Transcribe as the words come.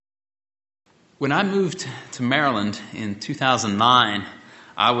When I moved to Maryland in 2009,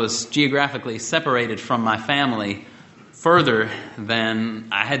 I was geographically separated from my family further than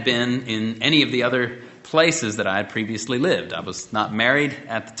I had been in any of the other places that I had previously lived. I was not married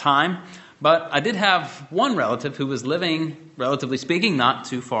at the time, but I did have one relative who was living, relatively speaking, not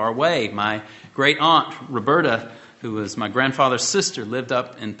too far away. My great aunt, Roberta, who was my grandfather's sister, lived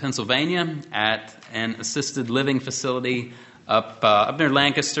up in Pennsylvania at an assisted living facility up near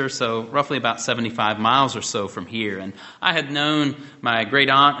Lancaster, so roughly about 75 miles or so from here. And I had known my great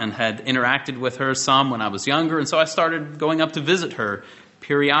aunt and had interacted with her some when I was younger, and so I started going up to visit her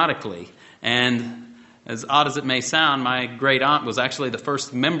periodically. And as odd as it may sound, my great aunt was actually the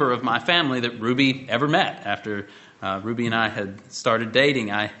first member of my family that Ruby ever met after Ruby and I had started dating.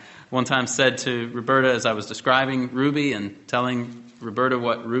 I one time said to Roberta, as I was describing Ruby and telling Roberta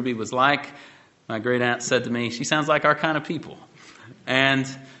what Ruby was like, my great aunt said to me, "She sounds like our kind of people." And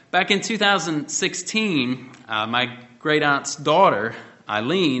back in 2016, my great aunt's daughter,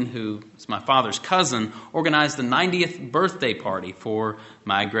 Eileen, who is my father's cousin, organized the 90th birthday party for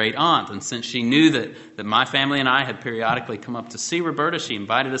my great aunt. And since she knew that my family and I had periodically come up to see Roberta, she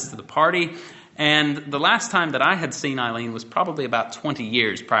invited us to the party. And the last time that I had seen Eileen was probably about 20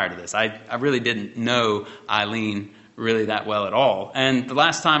 years prior to this. I really didn't know Eileen really that well at all. And the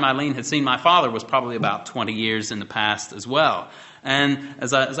last time Eileen had seen my father was probably about 20 years in the past as well. And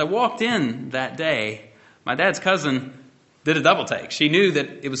as I walked in that day, my dad's cousin did a double take. She knew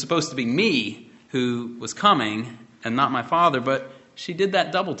that it was supposed to be me who was coming and not my father, but she did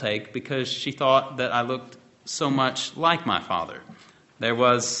that double take because she thought that I looked so much like my father. There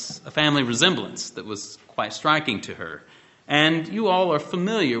was a family resemblance that was quite striking to her. And you all are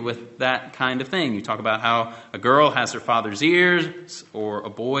familiar with that kind of thing. You talk about how a girl has her father's ears, or a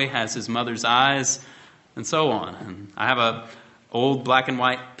boy has his mother's eyes, and so on. And I have an old black and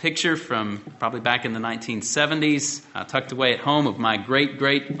white picture from probably back in the 1970s, tucked away at home, of my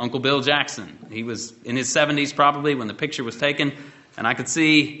great-great Uncle Bill Jackson. He was in his 70s probably when the picture was taken, and I could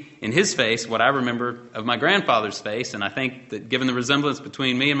see in his face what I remember of my grandfather's face, and I think that given the resemblance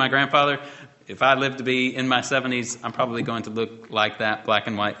between me and my grandfather, if I live to be in my 70s, I'm probably going to look like that black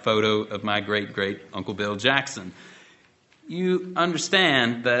and white photo of my great-great Uncle Bill Jackson. You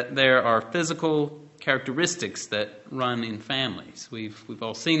understand that there are physical characteristics that run in families. We've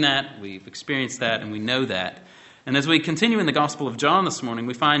all seen that, we've experienced that, and we know that. And as we continue in the Gospel of John this morning,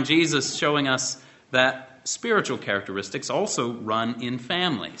 we find Jesus showing us that spiritual characteristics also run in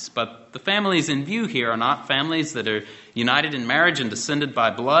families. But the families in view here are not families that are united in marriage and descended by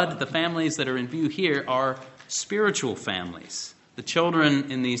blood. The families that are in view here are spiritual families. The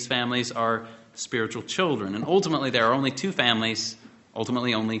children in these families are spiritual children. And ultimately there are only two families,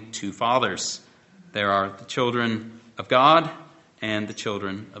 ultimately only two fathers. There are the children of God and the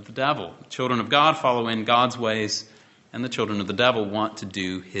children of the devil. The children of God follow in God's ways, and the children of the devil want to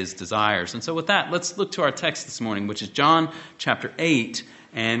do his desires. And so with that, let's look to our text this morning, which is John chapter 8,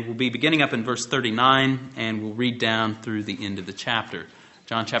 and we'll be beginning up in verse 39, and we'll read down through the end of the chapter.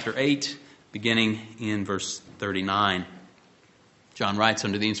 John chapter 8, beginning in verse 39. John writes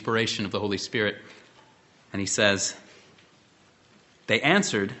under the inspiration of the Holy Spirit, and he says, "They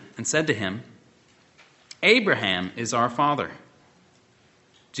answered and said to him, 'Abraham is our father.'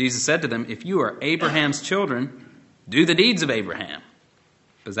 Jesus said to them, 'If you are Abraham's children, do the deeds of Abraham.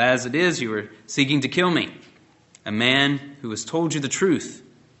 But as it is, you are seeking to kill me, a man who has told you the truth,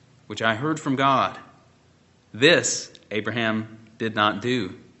 which I heard from God. This Abraham did not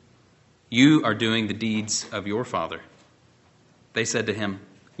do. You are doing the deeds of your father.' They said to him,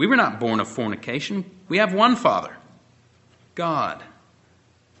 'We were not born of fornication. We have one Father, God.'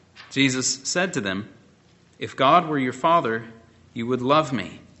 Jesus said to them, 'If God were your Father, you would love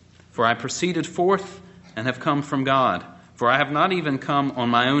me, for I proceeded forth and have come from God. For I have not even come on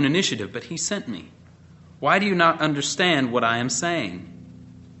my own initiative, but he sent me. Why do you not understand what I am saying?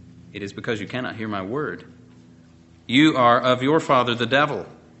 It is because you cannot hear my word. You are of your father the devil,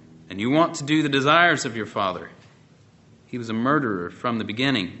 and you want to do the desires of your father. He was a murderer from the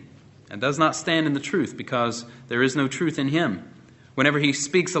beginning, and does not stand in the truth, because there is no truth in him. Whenever he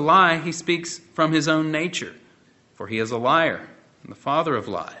speaks a lie, he speaks from his own nature, for he is a liar and the father of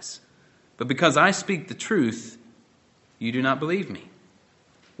lies. But because I speak the truth, you do not believe me.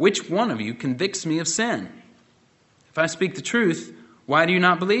 Which one of you convicts me of sin? If I speak the truth, why do you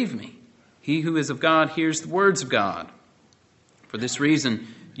not believe me? He who is of God hears the words of God. For this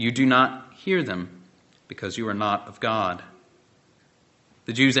reason, you do not hear them, because you are not of God.'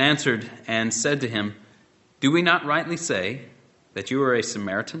 The Jews answered and said to him, 'Do we not rightly say that you are a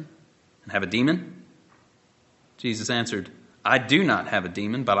Samaritan and have a demon?' Jesus answered, I do not have a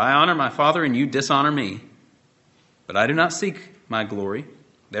demon, but I honor my Father, and you dishonor me. But I do not seek my glory.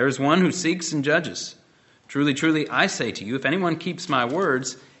 There is one who seeks and judges. Truly, truly, I say to you, if anyone keeps my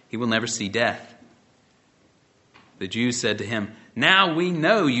words, he will never see death." The Jews said to him, "Now we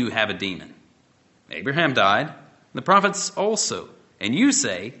know you have a demon. Abraham died, the prophets also. And you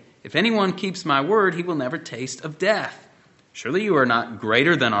say, if anyone keeps my word, he will never taste of death. Surely you are not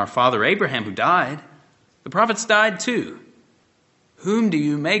greater than our father Abraham, who died. The prophets died too. Whom do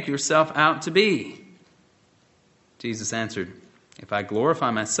you make yourself out to be?" Jesus answered, "If I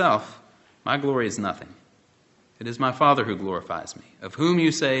glorify myself, my glory is nothing. It is my Father who glorifies me, of whom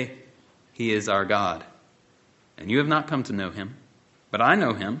you say, he is our God. And you have not come to know him, but I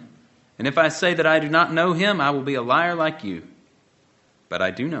know him. And if I say that I do not know him, I will be a liar like you. But I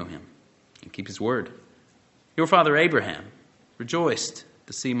do know him and keep his word. Your father Abraham rejoiced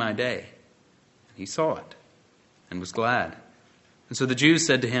to see my day, and he saw it and was glad." And so the Jews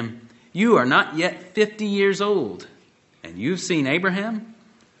said to him, "You are not yet 50 years old, and you've seen Abraham?"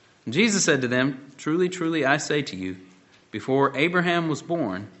 And Jesus said to them, "Truly, truly, I say to you, before Abraham was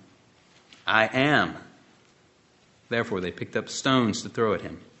born, I am." Therefore they picked up stones to throw at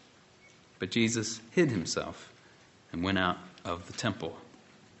him. But Jesus hid himself and went out of the temple.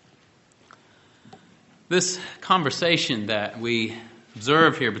 This conversation that we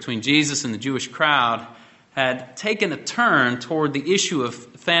observe here between Jesus and the Jewish crowd had taken a turn toward the issue of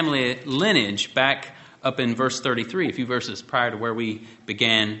family lineage back up in verse 33, a few verses prior to where we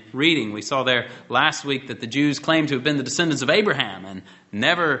began reading. We saw there last week that the Jews claimed to have been the descendants of Abraham and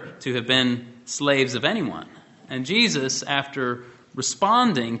never to have been slaves of anyone. And Jesus, after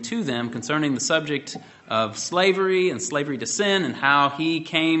responding to them concerning the subject of slavery and slavery to sin and how he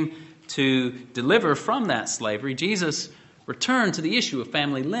came to deliver from that slavery, Jesus returned to the issue of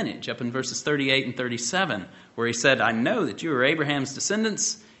family lineage up in verses 38 and 37, where he said, "I know that you are Abraham's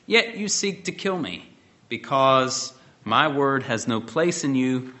descendants, yet you seek to kill me, because my word has no place in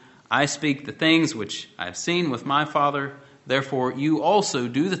you. I speak the things which I have seen with my father, therefore you also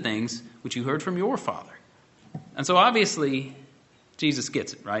do the things which you heard from your father." And so obviously Jesus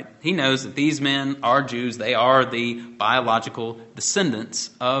gets it, right? He knows that these men are Jews. They are the biological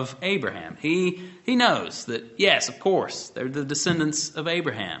descendants of Abraham. He knows that, yes, of course, they're the descendants of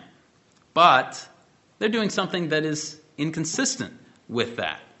Abraham. But they're doing something that is inconsistent with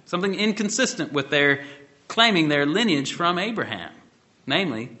that. Something inconsistent with their claiming their lineage from Abraham.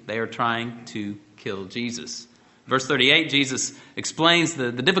 Namely, they are trying to kill Jesus. Verse 38, Jesus explains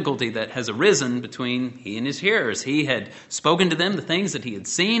the difficulty that has arisen between he and his hearers. He had spoken to them the things that he had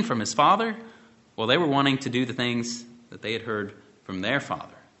seen from his father, while they were wanting to do the things that they had heard from their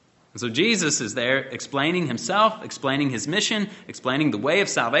father. And so Jesus is there explaining himself, explaining his mission, explaining the way of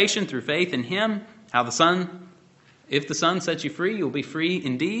salvation through faith in him, how the Son, if the Son sets you free, you'll be free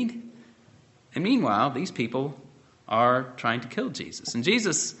indeed. And meanwhile, these people are trying to kill Jesus. And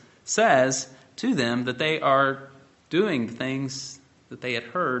Jesus says to them that they are doing the things that they had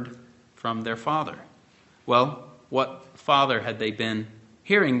heard from their father. Well, what father had they been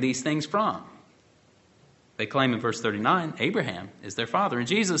hearing these things from? They claim in verse 39, Abraham is their father. And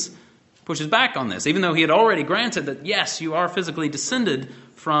Jesus pushes back on this. Even though he had already granted that, yes, you are physically descended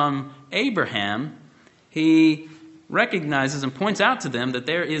from Abraham, he recognizes and points out to them that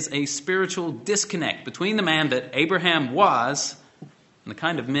there is a spiritual disconnect between the man that Abraham was and the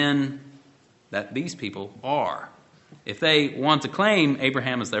kind of men that these people are. If they want to claim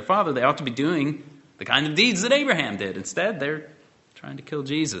Abraham as their father, they ought to be doing the kind of deeds that Abraham did. Instead, they're trying to kill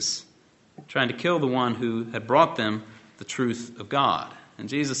Jesus, trying to kill the one who had brought them the truth of God. And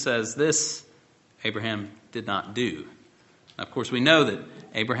Jesus says this Abraham did not do. Now, of course, we know that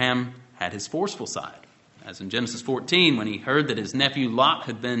Abraham had his forceful side. As in Genesis 14, when he heard that his nephew Lot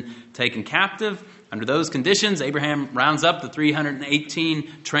had been taken captive, under those conditions, Abraham rounds up the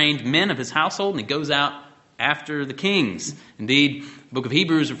 318 trained men of his household and he goes out after the kings. Indeed, the book of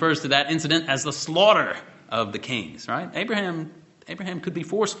Hebrews refers to that incident as the slaughter of the kings, right? Abraham could be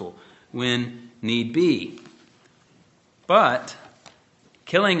forceful when need be. But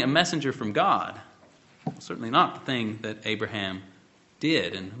killing a messenger from God was certainly not the thing that Abraham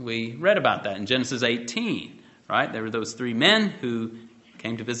did. And we read about that in Genesis 18, right? There were those three men who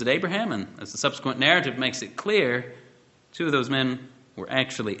came to visit Abraham, and as the subsequent narrative makes it clear, two of those men were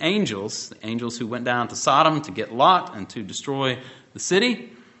actually angels, the angels who went down to Sodom to get Lot and to destroy the city.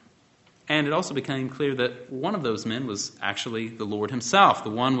 And it also became clear that one of those men was actually the Lord himself, the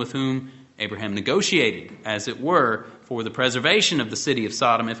one with whom Abraham negotiated, as it were, for the preservation of the city of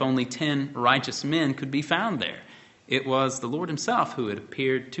Sodom if only 10 righteous men could be found there. It was the Lord himself who had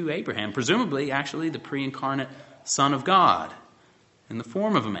appeared to Abraham, presumably actually the pre-incarnate Son of God in the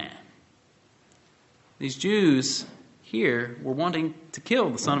form of a man. These Jews here were wanting to kill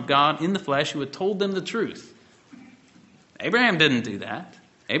the Son of God in the flesh who had told them the truth. Abraham didn't do that.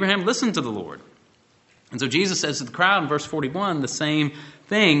 Abraham listened to the Lord. And so Jesus says to the crowd in verse 41 the same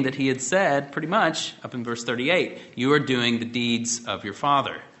thing that he had said pretty much up in verse 38. You are doing the deeds of your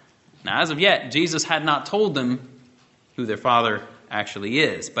father. Now, as of yet, Jesus had not told them who their father actually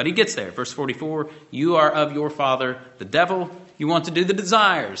is. But he gets there. Verse 44, you are of your father, the devil. You want to do the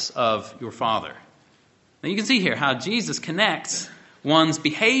desires of your father. Now, you can see here how Jesus connects one's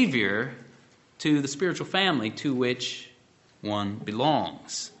behavior to the spiritual family to which one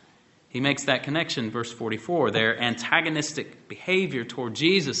belongs. He makes that connection in verse 44. Their antagonistic behavior toward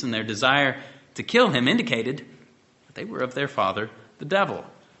Jesus and their desire to kill him indicated that they were of their father, the devil.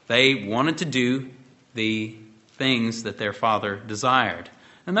 They wanted to do the things that their father desired.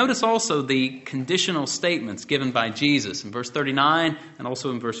 And notice also the conditional statements given by Jesus in verse 39 and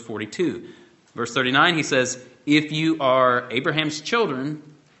also in verse 42. Verse 39, he says, if you are Abraham's children,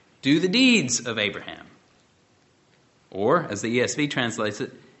 do the deeds of Abraham. Or, as the ESV translates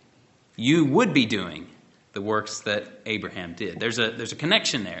it, you would be doing the works that Abraham did. There's a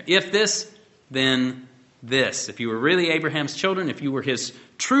connection there. If this, then this. If you were really Abraham's children, if you were his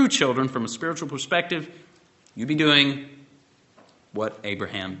true children from a spiritual perspective, you'd be doing what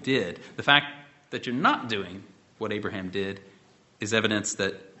Abraham did. The fact that you're not doing what Abraham did is evidence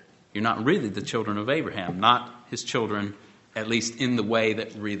that you're not really the children of Abraham, not his children, at least in the way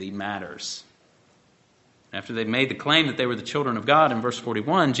that really matters. After they made the claim that they were the children of God in verse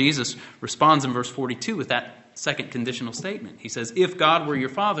 41, Jesus responds in verse 42 with that second conditional statement. He says, if God were your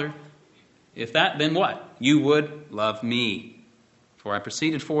father, if that, then what? You would love me. For I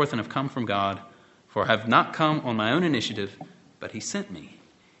proceeded forth and have come from God, for I have not come on my own initiative, but he sent me.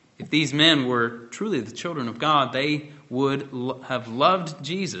 If these men were truly the children of God, they would have loved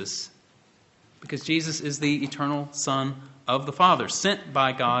Jesus because Jesus is the eternal Son of the Father, sent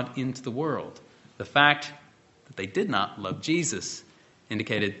by God into the world. The fact that they did not love Jesus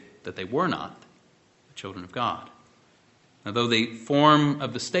indicated that they were not the children of God. Now, though the form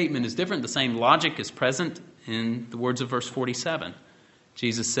of the statement is different, the same logic is present in the words of verse 47.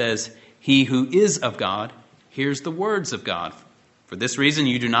 Jesus says, he who is of God hears the words of God. For this reason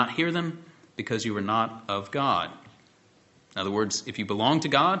you do not hear them, because you are not of God. In other words, if you belong to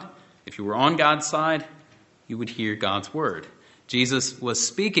God, if you were on God's side, you would hear God's word. Jesus was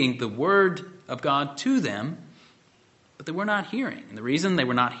speaking the word of God to them, but they were not hearing. And the reason they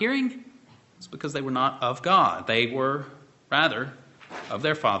were not hearing is because they were not of God. They were, rather, of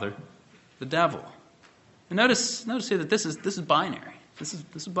their father, the devil. And notice here that this is binary. This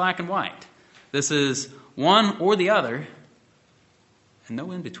is black and white. This is one or the other, and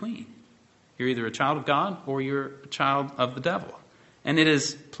no in between. You're either a child of God or you're a child of the devil. And it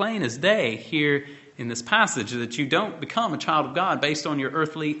is plain as day here in this passage that you don't become a child of God based on your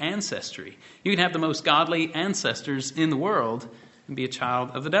earthly ancestry. You can have the most godly ancestors in the world and be a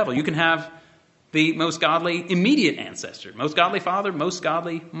child of the devil. You can have the most godly immediate ancestor, most godly father, most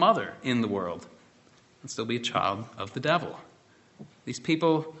godly mother in the world, and still be a child of the devil. These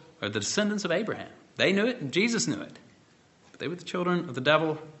people are the descendants of Abraham. They knew it and Jesus knew it. But they were the children of the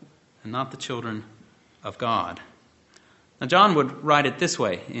devil and not the children of God. Now, John would write it this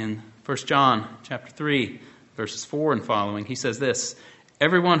way in 1 John chapter 3, verses 4 and following. He says this,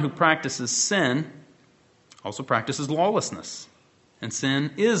 everyone who practices sin also practices lawlessness, and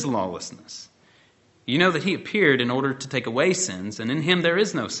sin is lawlessness. You know that he appeared in order to take away sins, and in him there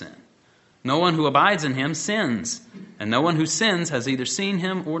is no sin. No one who abides in him sins, and no one who sins has either seen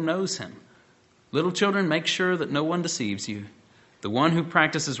him or knows him. Little children, make sure that no one deceives you. The one who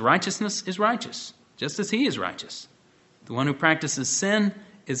practices righteousness is righteous, just as he is righteous. The one who practices sin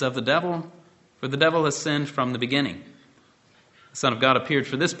is of the devil, for the devil has sinned from the beginning. The Son of God appeared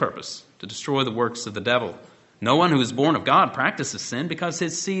for this purpose, to destroy the works of the devil. No one who is born of God practices sin because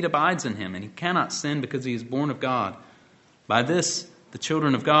his seed abides in him, and he cannot sin because he is born of God. By this, the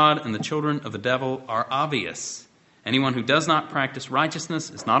children of God and the children of the devil are obvious. Anyone who does not practice righteousness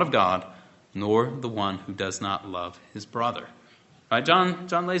is not of God, nor the one who does not love his brother. Right?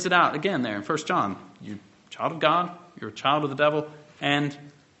 John lays it out again there in 1 John. You're a child of God, you're a child of the devil, and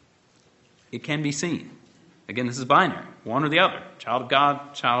it can be seen. Again, this is binary, one or the other. Child of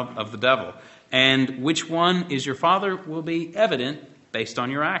God, child of the devil. And which one is your father will be evident based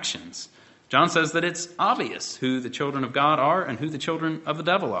on your actions. John says that it's obvious who the children of God are and who the children of the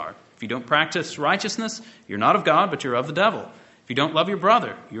devil are. If you don't practice righteousness, you're not of God, but you're of the devil. If you don't love your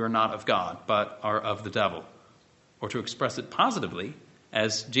brother, you are not of God, but are of the devil. Or to express it positively,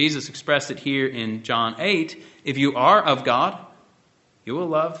 as Jesus expressed it here in John 8, if you are of God, you will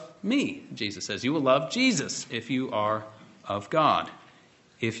love me, Jesus says. You will love Jesus if you are of God.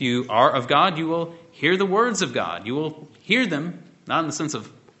 If you are of God, you will hear the words of God. You will hear them, not in the sense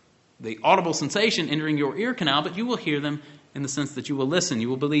of the audible sensation entering your ear canal, but you will hear them in the sense that you will listen, you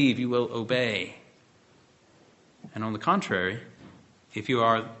will believe, you will obey. And on the contrary, if you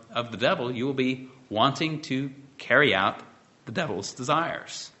are of the devil, you will be wanting to carry out the devil's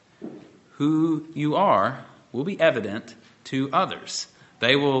desires. Who you are will be evident to others.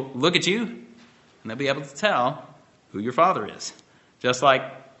 They will look at you and they'll be able to tell who your father is. Just like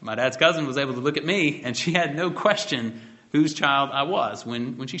my dad's cousin was able to look at me and she had no question whose child I was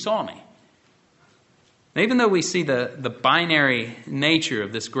when she saw me. And even though we see the binary nature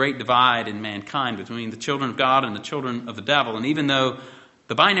of this great divide in mankind between the children of God and the children of the devil, and even though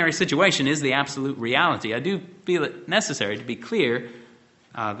the binary situation is the absolute reality, I do feel it necessary to be clear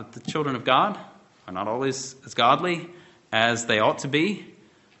that the children of God are not always as godly as they ought to be,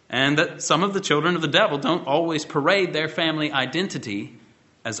 and that some of the children of the devil don't always parade their family identity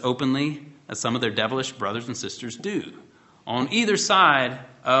as openly as some of their devilish brothers and sisters do. On either side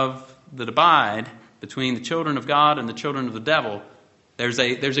of the divide between the children of God and the children of the devil, there's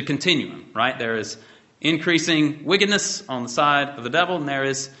a continuum, right? There is increasing wickedness on the side of the devil, and there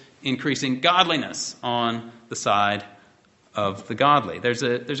is increasing godliness on the side of the godly. There's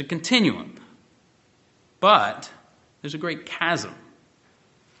a continuum. But there's a great chasm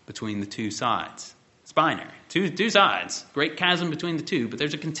between the two sides. It's binary. Two sides. Great chasm between the two, but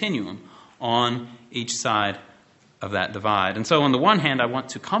there's a continuum on each side of that divide. And so on the one hand, I want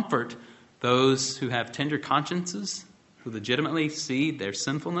to comfort those who have tender consciences, who legitimately see their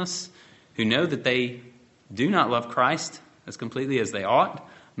sinfulness, who know that they do not love Christ as completely as they ought,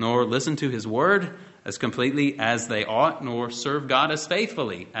 nor listen to his word as completely as they ought, nor serve God as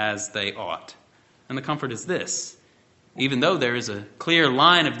faithfully as they ought. And the comfort is this: even though there is a clear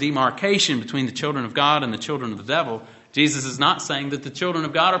line of demarcation between the children of God and the children of the devil, Jesus is not saying that the children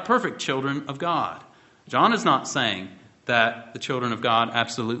of God are perfect children of God. John is not saying that the children of God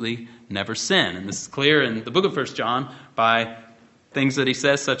absolutely never sin. And this is clear in the book of 1 John by things that he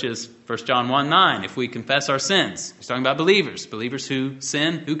says, such as 1 John 1:9, if we confess our sins. He's talking about believers who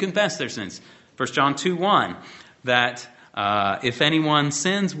sin, who confess their sins. 1 John 2:1, that if anyone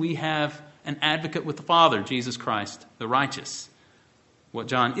sins, we have an advocate with the Father, Jesus Christ, the righteous. What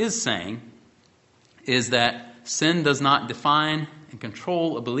John is saying is that sin does not define and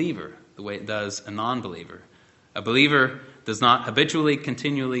control a believer the way it does a non-believer. A believer does not habitually,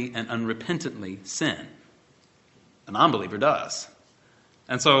 continually, and unrepentantly sin. A non-believer does.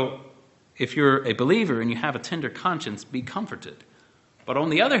 And so, if you're a believer and you have a tender conscience, be comforted. But on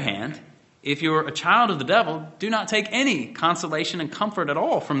the other hand, if you're a child of the devil, do not take any consolation and comfort at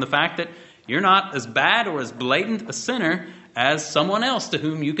all from the fact that you're not as bad or as blatant a sinner as someone else to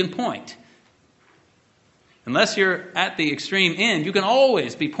whom you can point. Unless you're at the extreme end, you can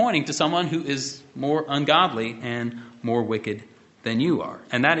always be pointing to someone who is more ungodly and more wicked than you are.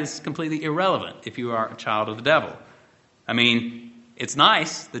 And that is completely irrelevant if you are a child of the devil. I mean, it's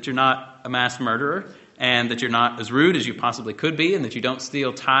nice that you're not a mass murderer and that you're not as rude as you possibly could be and that you don't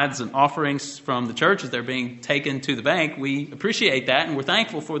steal tithes and offerings from the church as they're being taken to the bank. We appreciate that and we're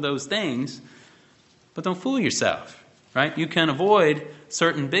thankful for those things. But don't fool yourself, right? You can avoid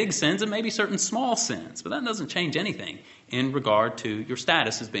certain big sins and maybe certain small sins, but that doesn't change anything in regard to your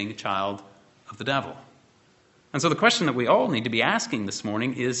status as being a child of the devil. And so the question that we all need to be asking this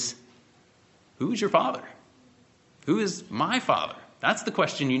morning is, who is your father? Who is my father? That's the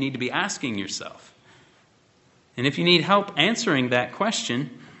question you need to be asking yourself. And if you need help answering that question,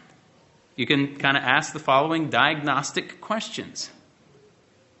 you can kind of ask the following diagnostic questions.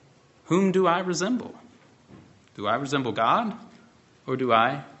 Whom do I resemble? Do I resemble God, or do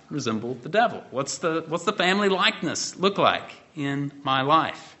I resemble the devil? What's the family likeness look like in my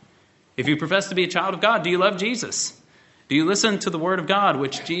life? If you profess to be a child of God, do you love Jesus? Do you listen to the word of God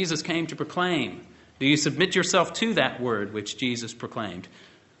which Jesus came to proclaim? Do you submit yourself to that word which Jesus proclaimed?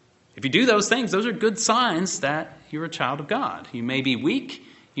 If you do those things, those are good signs that you're a child of God. You may be weak,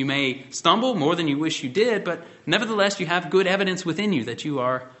 you may stumble more than you wish you did, but nevertheless you have good evidence within you that you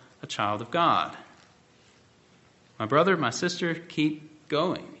are a child of God. My brother, my sister, keep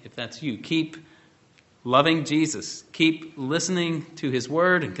going if that's you. Keep loving Jesus. Keep listening to his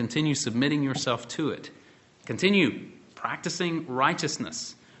word and continue submitting yourself to it. Continue practicing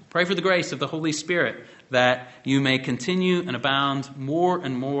righteousness. Pray for the grace of the Holy Spirit that you may continue and abound more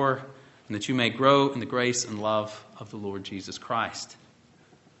and more, and that you may grow in the grace and love of the Lord Jesus Christ.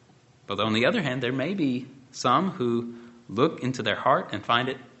 But on the other hand, there may be some who look into their heart and find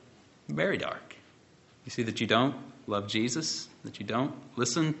it very dark. You see that you don't love Jesus, that you don't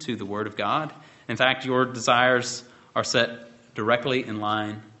listen to the Word of God. In fact, your desires are set directly in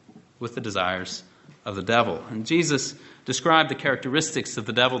line with the desires of the devil. And Jesus described the characteristics of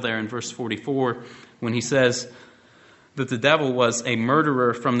the devil there in verse 44 when he says that the devil was a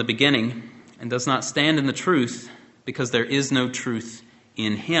murderer from the beginning and does not stand in the truth because there is no truth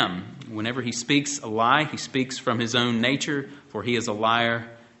in him. Whenever he speaks a lie, he speaks from his own nature, for he is a liar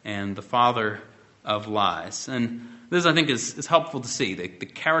and the father of lies. And this, I think, is helpful to see the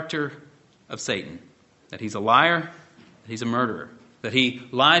character of Satan, that he's a liar, that he's a murderer, that he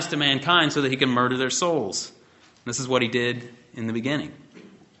lies to mankind so that he can murder their souls. This is what he did in the beginning,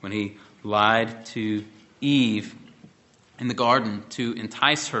 when he lied to Eve in the garden to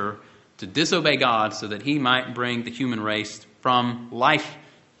entice her to disobey God so that he might bring the human race from life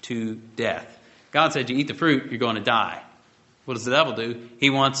to death. God said, you eat the fruit, you're going to die. What does the devil do? He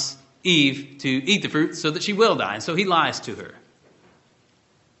wants Eve to eat the fruit so that she will die. And so he lies to her.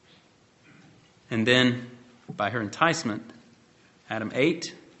 And then, by her enticement, Adam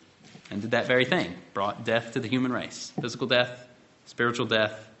ate and did that very thing. Brought death to the human race. Physical death, spiritual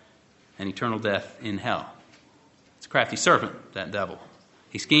death, and eternal death in hell. It's a crafty serpent, that devil.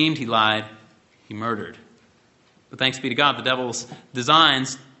 He schemed, he lied, he murdered. But thanks be to God, the devil's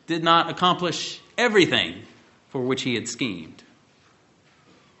designs did not accomplish everything for which he had schemed.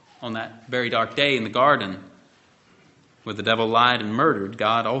 On that very dark day in the garden, where the devil lied and murdered,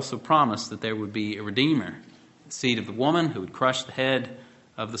 God also promised that there would be a Redeemer, the seed of the woman who would crush the head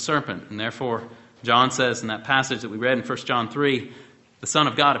of the serpent. And therefore, John says in that passage that we read in 1 John 3, the Son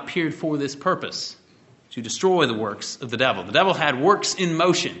of God appeared for this purpose, to destroy the works of the devil. The devil had works in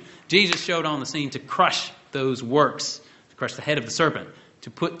motion. Jesus showed on the scene to crush those works, to crush the head of the serpent, to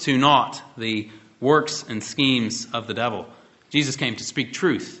put to naught the works and schemes of the devil. Jesus came to speak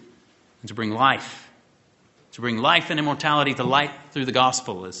truth and to bring life and immortality to light through the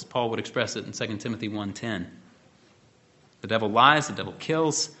gospel, as Paul would express it in 2 Timothy 1:10. The devil lies, the devil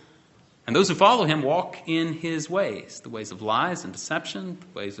kills, and those who follow him walk in his ways, the ways of lies and deception,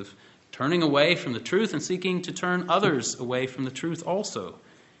 the ways of turning away from the truth and seeking to turn others away from the truth also.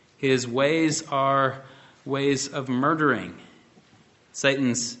 His ways are ways of murdering.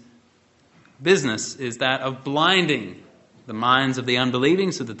 Satan's business is that of blinding the minds of the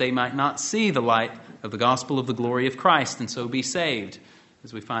unbelieving so that they might not see the light of the gospel of the glory of Christ and so be saved,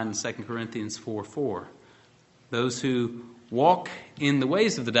 as we find in 2 Corinthians 4:4. Those who walk in the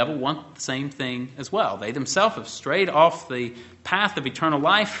ways of the devil want the same thing as well. They themselves have strayed off the path of eternal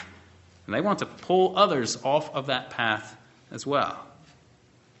life, and they want to pull others off of that path as well.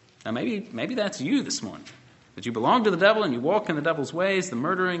 Now maybe that's you this morning, that you belong to the devil and you walk in the devil's ways, the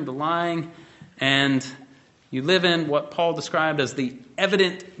murdering, the lying, and you live in what Paul described as the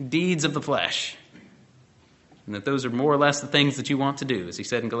evident deeds of the flesh. And that those are more or less the things that you want to do, as he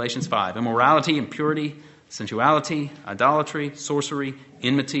said in Galatians 5. Immorality, impurity, sensuality, idolatry, sorcery,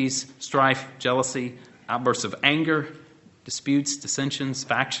 enmities, strife, jealousy, outbursts of anger, disputes, dissensions,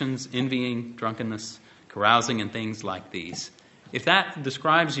 factions, envying, drunkenness, carousing, and things like these. If that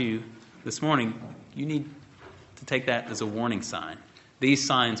describes you this morning, you need to take that as a warning sign. These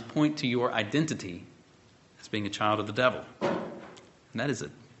signs point to your identity as being a child of the devil. And that is a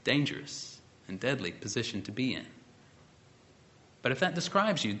dangerous and deadly position to be in. But if that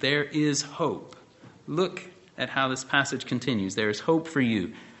describes you, there is hope. Look at how this passage continues. There is hope for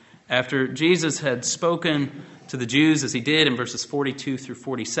you. After Jesus had spoken to the Jews, as he did in verses 42 through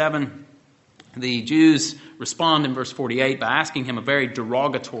 47, the Jews respond in verse 48 by asking him a very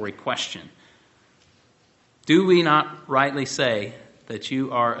derogatory question. Do we not rightly say that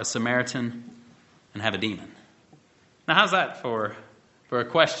you are a Samaritan and have a demon? Now, how's that for a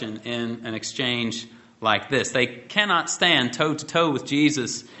question in an exchange like this? They cannot stand toe-to-toe with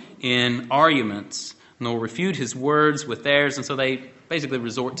Jesus in arguments, nor refute his words with theirs, and so they basically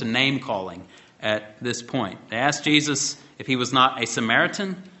resort to name-calling at this point. They ask Jesus if he was not a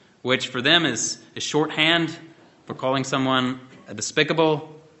Samaritan, which for them is shorthand for calling someone a despicable,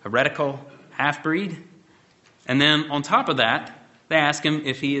 heretical half-breed. And then on top of that, they ask him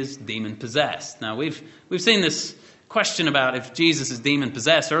if he is demon-possessed. Now, we've seen this question about if Jesus is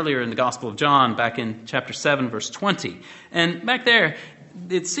demon-possessed earlier in the Gospel of John, back in chapter 7, verse 20. And back there,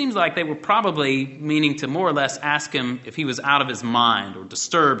 it seems like they were probably meaning to more or less ask him if he was out of his mind or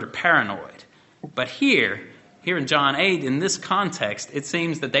disturbed or paranoid. But here in John 8, in this context, it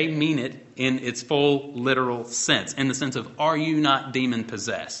seems that they mean it in its full literal sense, in the sense of, are you not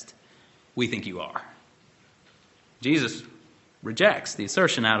demon-possessed? We think you are. Jesus rejects the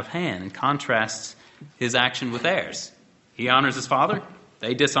assertion out of hand and contrasts his action with theirs. He honors his Father.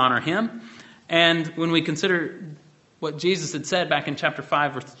 They dishonor him. And when we consider what Jesus had said back in chapter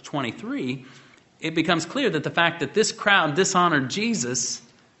 5, verse 23, it becomes clear that the fact that this crowd dishonored Jesus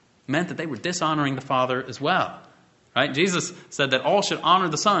meant that they were dishonoring the Father as well. Right? Jesus said that all should honor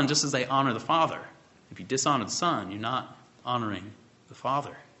the Son just as they honor the Father. If you dishonor the Son, you're not honoring the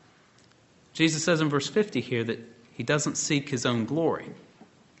Father. Jesus says in verse 50 here that he doesn't seek his own glory.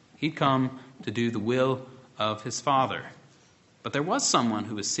 He'd come to do the will of his Father. But there was someone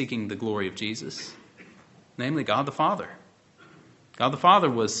who was seeking the glory of Jesus, namely God the Father. God the Father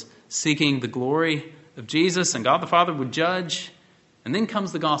was seeking the glory of Jesus, and God the Father would judge. And then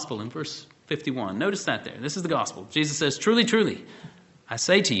comes the gospel in verse 51. Notice that there. This is the gospel. Jesus says, "Truly, truly, I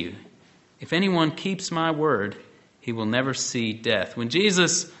say to you, if anyone keeps my word, he will never see death." When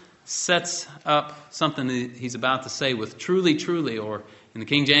Jesus sets up something that he's about to say with "truly, truly," or in the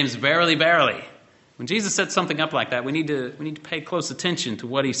King James, "verily, verily," when Jesus sets something up like that, we need to pay close attention to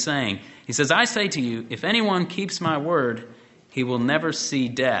what he's saying. He says, "I say to you, if anyone keeps my word, he will never see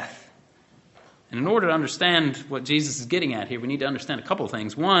death." And in order to understand what Jesus is getting at here, we need to understand a couple of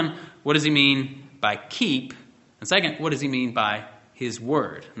things. One, what does he mean by keep? And second, what does he mean by his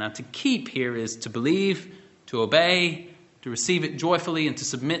word? Now, to keep here is to believe, to obey, to receive it joyfully, and to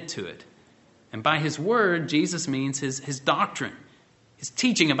submit to it. And by his word, Jesus means his doctrine, his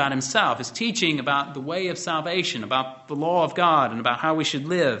teaching about himself, his teaching about the way of salvation, about the law of God, and about how we should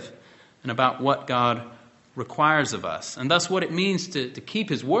live, and about what God requires of us. And thus what it means to keep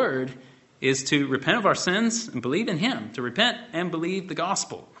his word is to repent of our sins and believe in him, to repent and believe the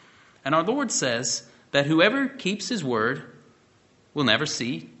gospel. And our Lord says that whoever keeps his word will never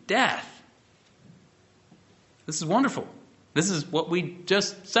see death. This is wonderful. This is what we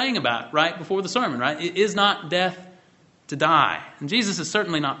just sang about right before the sermon, right? It is not death to die. And Jesus is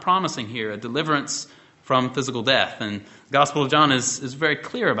certainly not promising here a deliverance from physical death. And the Gospel of John is very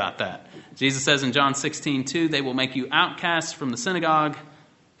clear about that. Jesus says in John 16:2, "They will make you outcasts from the synagogue,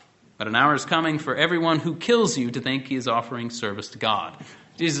 but an hour is coming for everyone who kills you to think he is offering service to God."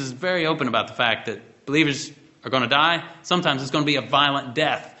 Jesus is very open about the fact that believers are going to die. Sometimes it's going to be a violent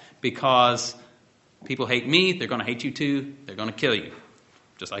death because people hate me, they're going to hate you too, they're going to kill you,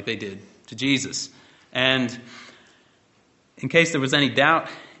 just like they did to Jesus. And in case there was any doubt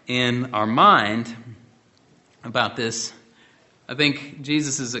in our mind about this, I think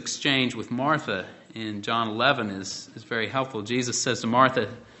Jesus' exchange with Martha in John 11 is very helpful. Jesus says to Martha,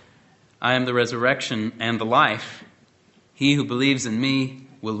 "I am the resurrection and the life. He who believes in me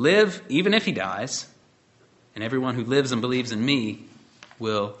will live even if he dies, and everyone who lives and believes in me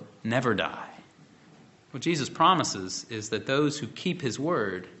will never die." What Jesus promises is that those who keep his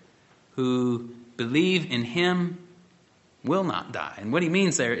word, who believe in him, will not die. And what he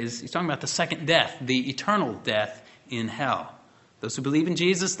means there is he's talking about the second death, the eternal death in hell. Those who believe in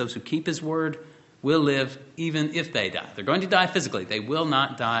Jesus, those who keep his word, will live even if they die. They're going to die physically. They will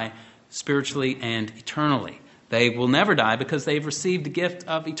not die spiritually and eternally. They will never die because they've received the gift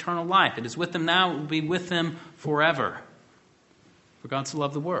of eternal life. It is with them now, it will be with them forever. For God so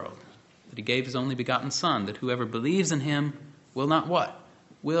loved the world that he gave his only begotten Son, that whoever believes in him will not what?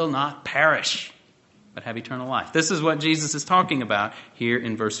 Will not perish, but have eternal life. This is what Jesus is talking about here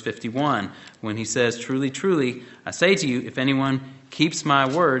in verse 51 when he says, "Truly, truly, I say to you, if anyone keeps my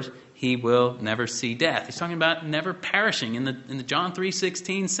word, he will never see death." He's talking about never perishing in the John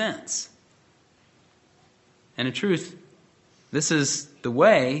 3:16 sense. And in truth, this is the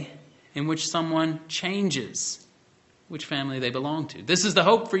way in which someone changes which family they belong to. This is the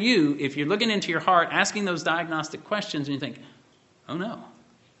hope for you if you're looking into your heart, asking those diagnostic questions, and you think, "Oh no,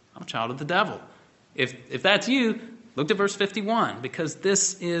 I'm a child of the devil." If that's you, look to verse 51, because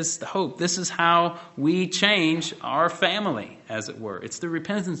this is the hope. This is how we change our family, as it were. It's through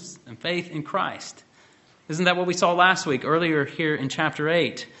repentance and faith in Christ. Isn't that what we saw last week, earlier here in chapter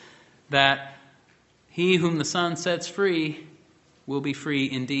 8? That he whom the Son sets free will be free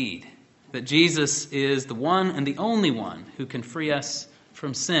indeed. That Jesus is the one and the only one who can free us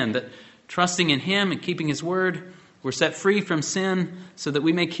from sin. That trusting in him and keeping his word, we're set free from sin so that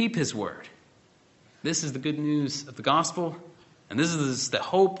we may keep his word. This is the good news of the gospel, and this is the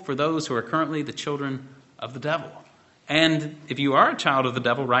hope for those who are currently the children of the devil. And if you are a child of the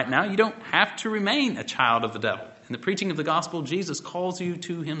devil right now, you don't have to remain a child of the devil. In the preaching of the gospel, Jesus calls you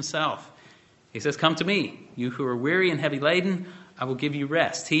to himself. He says, "Come to me, you who are weary and heavy laden, I will give you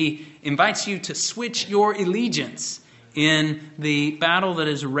rest." He invites you to switch your allegiance in the battle that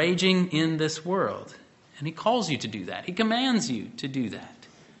is raging in this world. And he calls you to do that. He commands you to do that.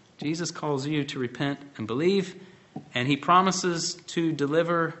 Jesus calls you to repent and believe, and he promises to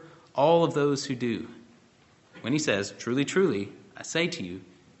deliver all of those who do. when he says, "Truly, truly, I say to you,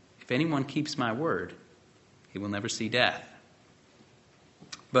 if anyone keeps my word, he will never see death."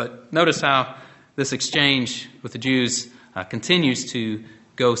 But notice how this exchange with the Jews continues to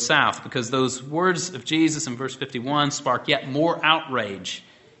go south, because those words of Jesus in verse 51 spark yet more outrage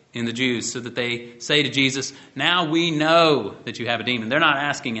in the Jews, so that they say to Jesus, "Now we know that you have a demon." They're not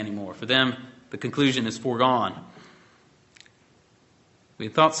asking anymore. For them, the conclusion is foregone. "We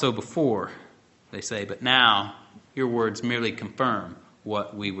thought so before," they say, "but now your words merely confirm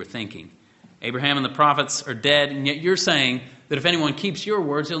what we were thinking. Abraham and the prophets are dead, and yet you're saying that if anyone keeps your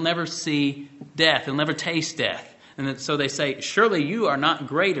words, he'll never see death. He'll never taste death." And so they say, "Surely you are not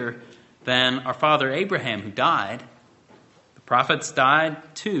greater than our father Abraham, who died. The prophets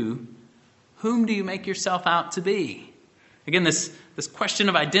died too. Whom do you make yourself out to be?" Again, this question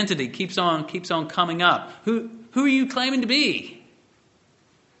of identity keeps on coming up. Who are you claiming to be?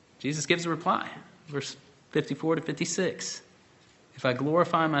 Jesus gives a reply. Verse 54 to 56. "If I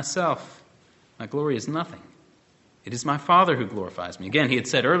glorify myself, my glory is nothing. It is my Father who glorifies me." Again, he had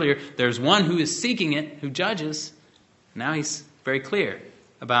said earlier, there's one who is seeking it, who judges. Now he's very clear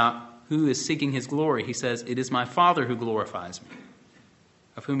about who is seeking his glory. He says, "It is my Father who glorifies me,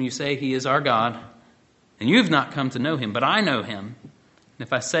 of whom you say he is our God. And you have not come to know him, but I know him. And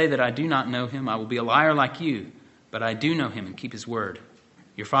if I say that I do not know him, I will be a liar like you. But I do know him and keep his word.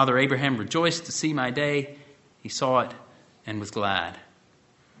 Your father Abraham rejoiced to see my day. He saw it and was glad."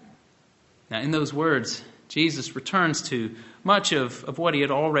 Now, in those words, Jesus returns to much of what he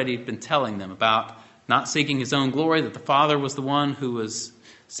had already been telling them about not seeking his own glory, that the Father was the one who was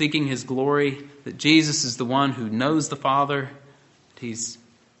seeking his glory, that Jesus is the one who knows the Father. He's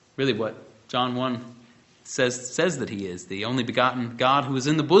really what John 1 says that he is, the only begotten God who is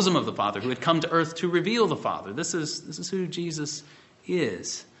in the bosom of the Father, who had come to earth to reveal the Father. This is who Jesus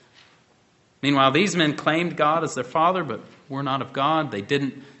is. Meanwhile, these men claimed God as their Father, but were not of God. They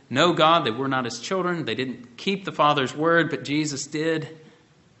didn't know God. They were not his children. They didn't keep the Father's word, but Jesus did.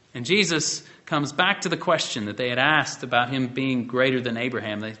 And Jesus comes back to the question that they had asked about him being greater than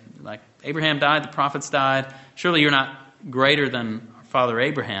Abraham. Abraham died, the prophets died. Surely you're not greater than our father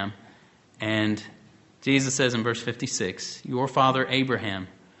Abraham. And Jesus says in verse 56, "Your father Abraham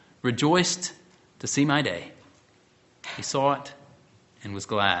rejoiced to see my day. He saw it and was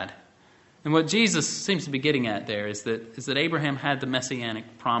glad." And what Jesus seems to be getting at there is that Abraham had the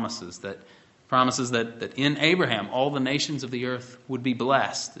messianic promises that in Abraham all the nations of the earth would be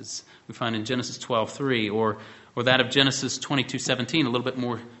blessed, as we find in Genesis 12:3, or that of Genesis 22:17, a little bit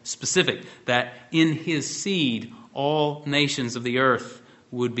more specific, that in his seed all nations of the earth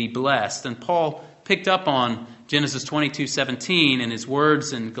would be blessed. And Paul picked up on Genesis 22:17 in his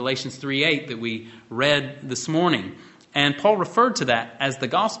words in Galatians 3:8 that we read this morning. And Paul referred to that as the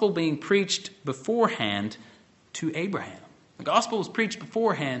gospel being preached beforehand to Abraham. The gospel was preached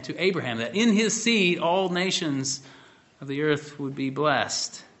beforehand to Abraham, that in his seed all nations of the earth would be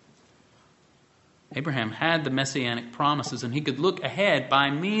blessed. Abraham had the messianic promises, and he could look ahead by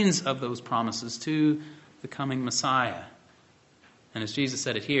means of those promises to the coming Messiah. And as Jesus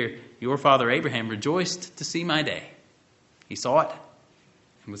said it here, "Your father Abraham rejoiced to see my day. He saw it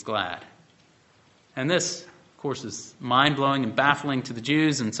and was glad." And this, of course, is mind-blowing and baffling to the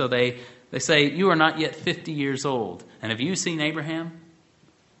Jews, and so they say, "You are not yet 50 years old, and have you seen Abraham?"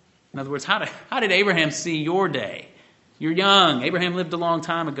 In other words, how did Abraham see your day? You're young. Abraham lived a long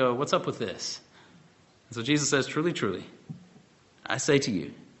time ago. What's up with this? And so Jesus says, "Truly, truly, I say to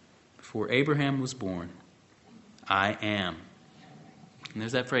you, before Abraham was born, I am." And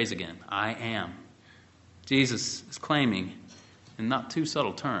there's that phrase again, "I am." Jesus is claiming, in not too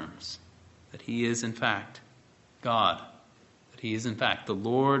subtle terms, that he is in fact God, that he is in fact the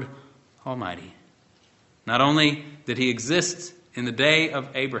Lord Almighty. Not only did he exist in the day of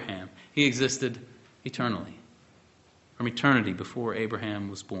Abraham, he existed eternally, from eternity before Abraham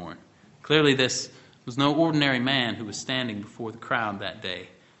was born. Clearly this was no ordinary man who was standing before the crowd that day.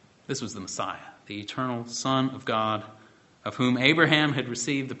 This was the Messiah, the eternal Son of God, of whom Abraham had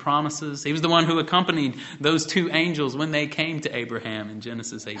received the promises. He was the one who accompanied those two angels when they came to Abraham in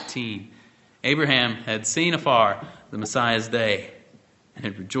Genesis 18. Abraham had seen afar the Messiah's day and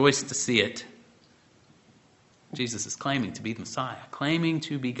had rejoiced to see it. Jesus is claiming to be the Messiah, claiming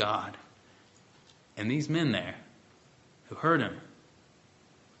to be God. And these men there who heard him,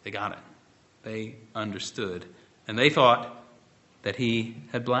 they got it. They understood. And they thought that he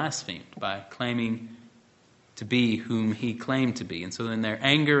had blasphemed by claiming to be whom he claimed to be. And so in their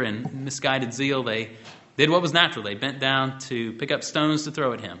anger and misguided zeal, they did what was natural. They bent down to pick up stones to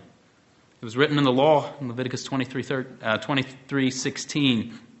throw at him. It was written in the law in Leviticus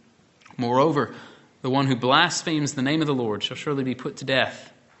 23:16. "Moreover, The one who blasphemes the name of the Lord shall surely be put to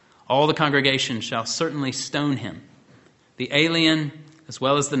death. All the congregation shall certainly stone him, the alien as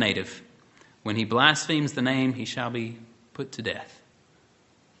well as the native. When he blasphemes the name, he shall be put to death.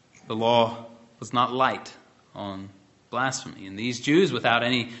 The law was not light on blasphemy. And these Jews, without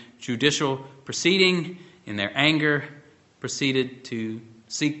any judicial proceeding, in their anger, proceeded to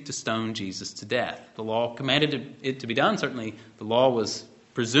seek to stone Jesus to death. The law commanded it to be done. Certainly, the law was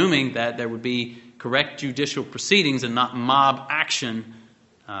presuming that there would be correct judicial proceedings and not mob action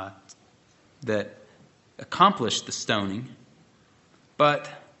that accomplished the stoning. But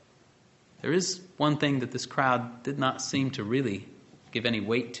there is one thing that this crowd did not seem to really give any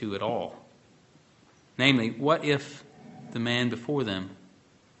weight to at all. Namely, what if the man before them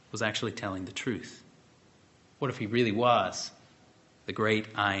was actually telling the truth? What if he really was the great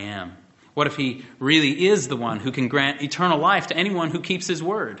I am? What if he really is the one who can grant eternal life to anyone who keeps his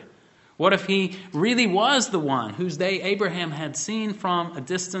word? What if he really was the one whose day Abraham had seen from a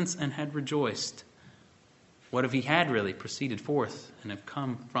distance and had rejoiced? What if he had really proceeded forth and have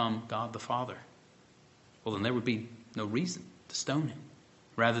come from God the Father? Well, then there would be no reason to stone him.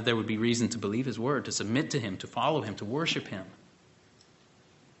 Rather, there would be reason to believe his word, to submit to him, to follow him, to worship him.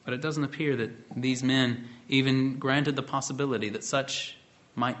 But it doesn't appear that these men even granted the possibility that such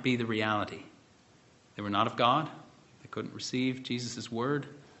might be the reality. They were not of God. They couldn't receive Jesus' word.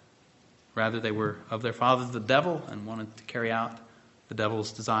 Rather, they were of their father the devil and wanted to carry out the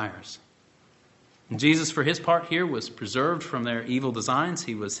devil's desires. And Jesus, for his part here, was preserved from their evil designs.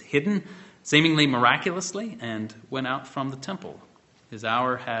 He was hidden, seemingly miraculously, and went out from the temple. His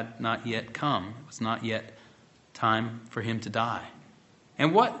hour had not yet come. It was not yet time for him to die.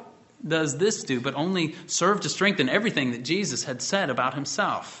 And what does this do but only serve to strengthen everything that Jesus had said about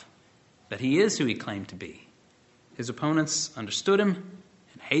himself? That he is who he claimed to be. His opponents understood him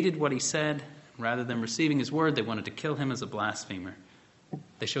and hated what he said. Rather than receiving his word, they wanted to kill him as a blasphemer.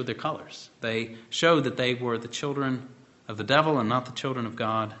 They showed their colors. They showed that they were the children of the devil and not the children of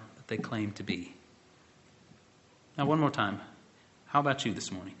God that they claimed to be. Now, one more time. How about you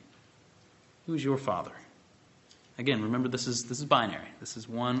this morning? Who is your father? Again, remember this is binary. This is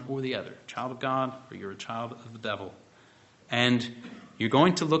one or the other. Child of God or you're a child of the devil. And you're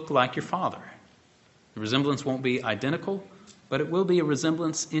going to look like your father. The resemblance won't be identical, but it will be a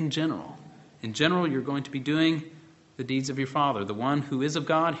resemblance in general. In general, you're going to be doing the deeds of your father. The one who is of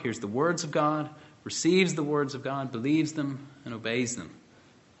God hears the words of God, receives the words of God, believes them, and obeys them.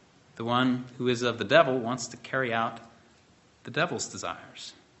 The one who is of the devil wants to carry out the devil's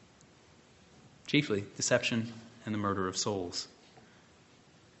desires. Chiefly, deception and the murder of souls.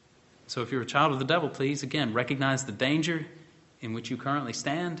 So if you're a child of the devil, please, again, recognize the danger in which you currently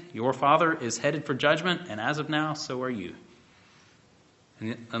stand. Your father is headed for judgment, and as of now, so are you.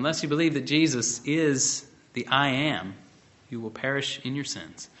 And unless you believe that Jesus is the I am, you will perish in your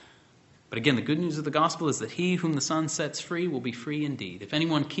sins. But again, the good news of the gospel is that he whom the Son sets free will be free indeed. If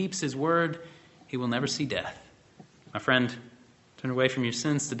anyone keeps his word, he will never see death. My friend, turn away from your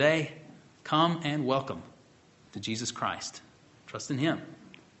sins today. Come and welcome to Jesus Christ. Trust in him.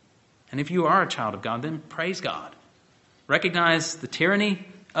 And if you are a child of God, then praise God. Recognize the tyranny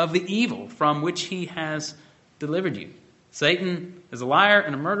of the evil from which he has delivered you. Satan is a liar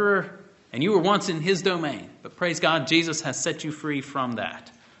and a murderer, and you were once in his domain. But praise God, Jesus has set you free from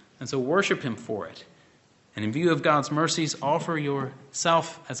that. And so worship him for it. And in view of God's mercies, offer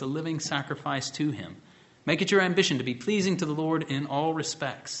yourself as a living sacrifice to him. Make it your ambition to be pleasing to the Lord in all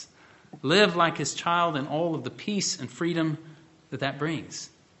respects. Live like his child in all of the peace and freedom that brings.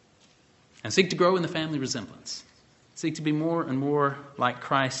 And seek to grow in the family resemblance. Seek to be more and more like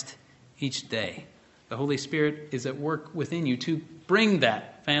Christ each day. The Holy Spirit is at work within you to bring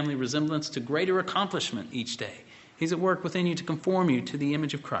that family resemblance to greater accomplishment each day. He's at work within you to conform you to the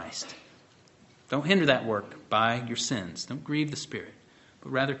image of Christ. Don't hinder that work by your sins. Don't grieve the Spirit,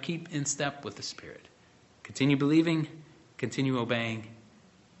 but rather keep in step with the Spirit. Continue believing, continue obeying,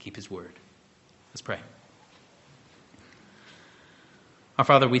 keep his word. Let's pray. Our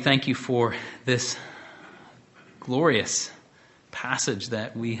Father, we thank you for this glorious passage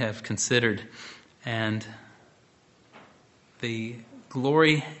that we have considered and the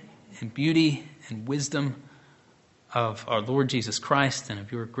glory and beauty and wisdom of our Lord Jesus Christ and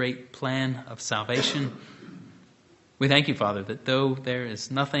of your great plan of salvation. We thank you, Father, that though there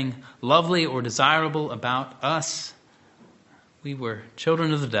is nothing lovely or desirable about us, we were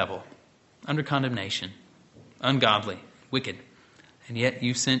children of the devil, under condemnation, ungodly, wicked, and yet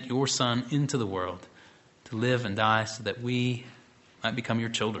you sent your Son into the world to live and die so that we might become your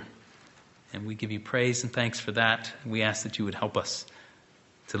children. And we give you praise and thanks for that. We ask that you would help us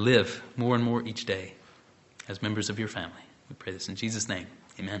to live more and more each day as members of your family. We pray this in Jesus' name.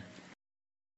 Amen.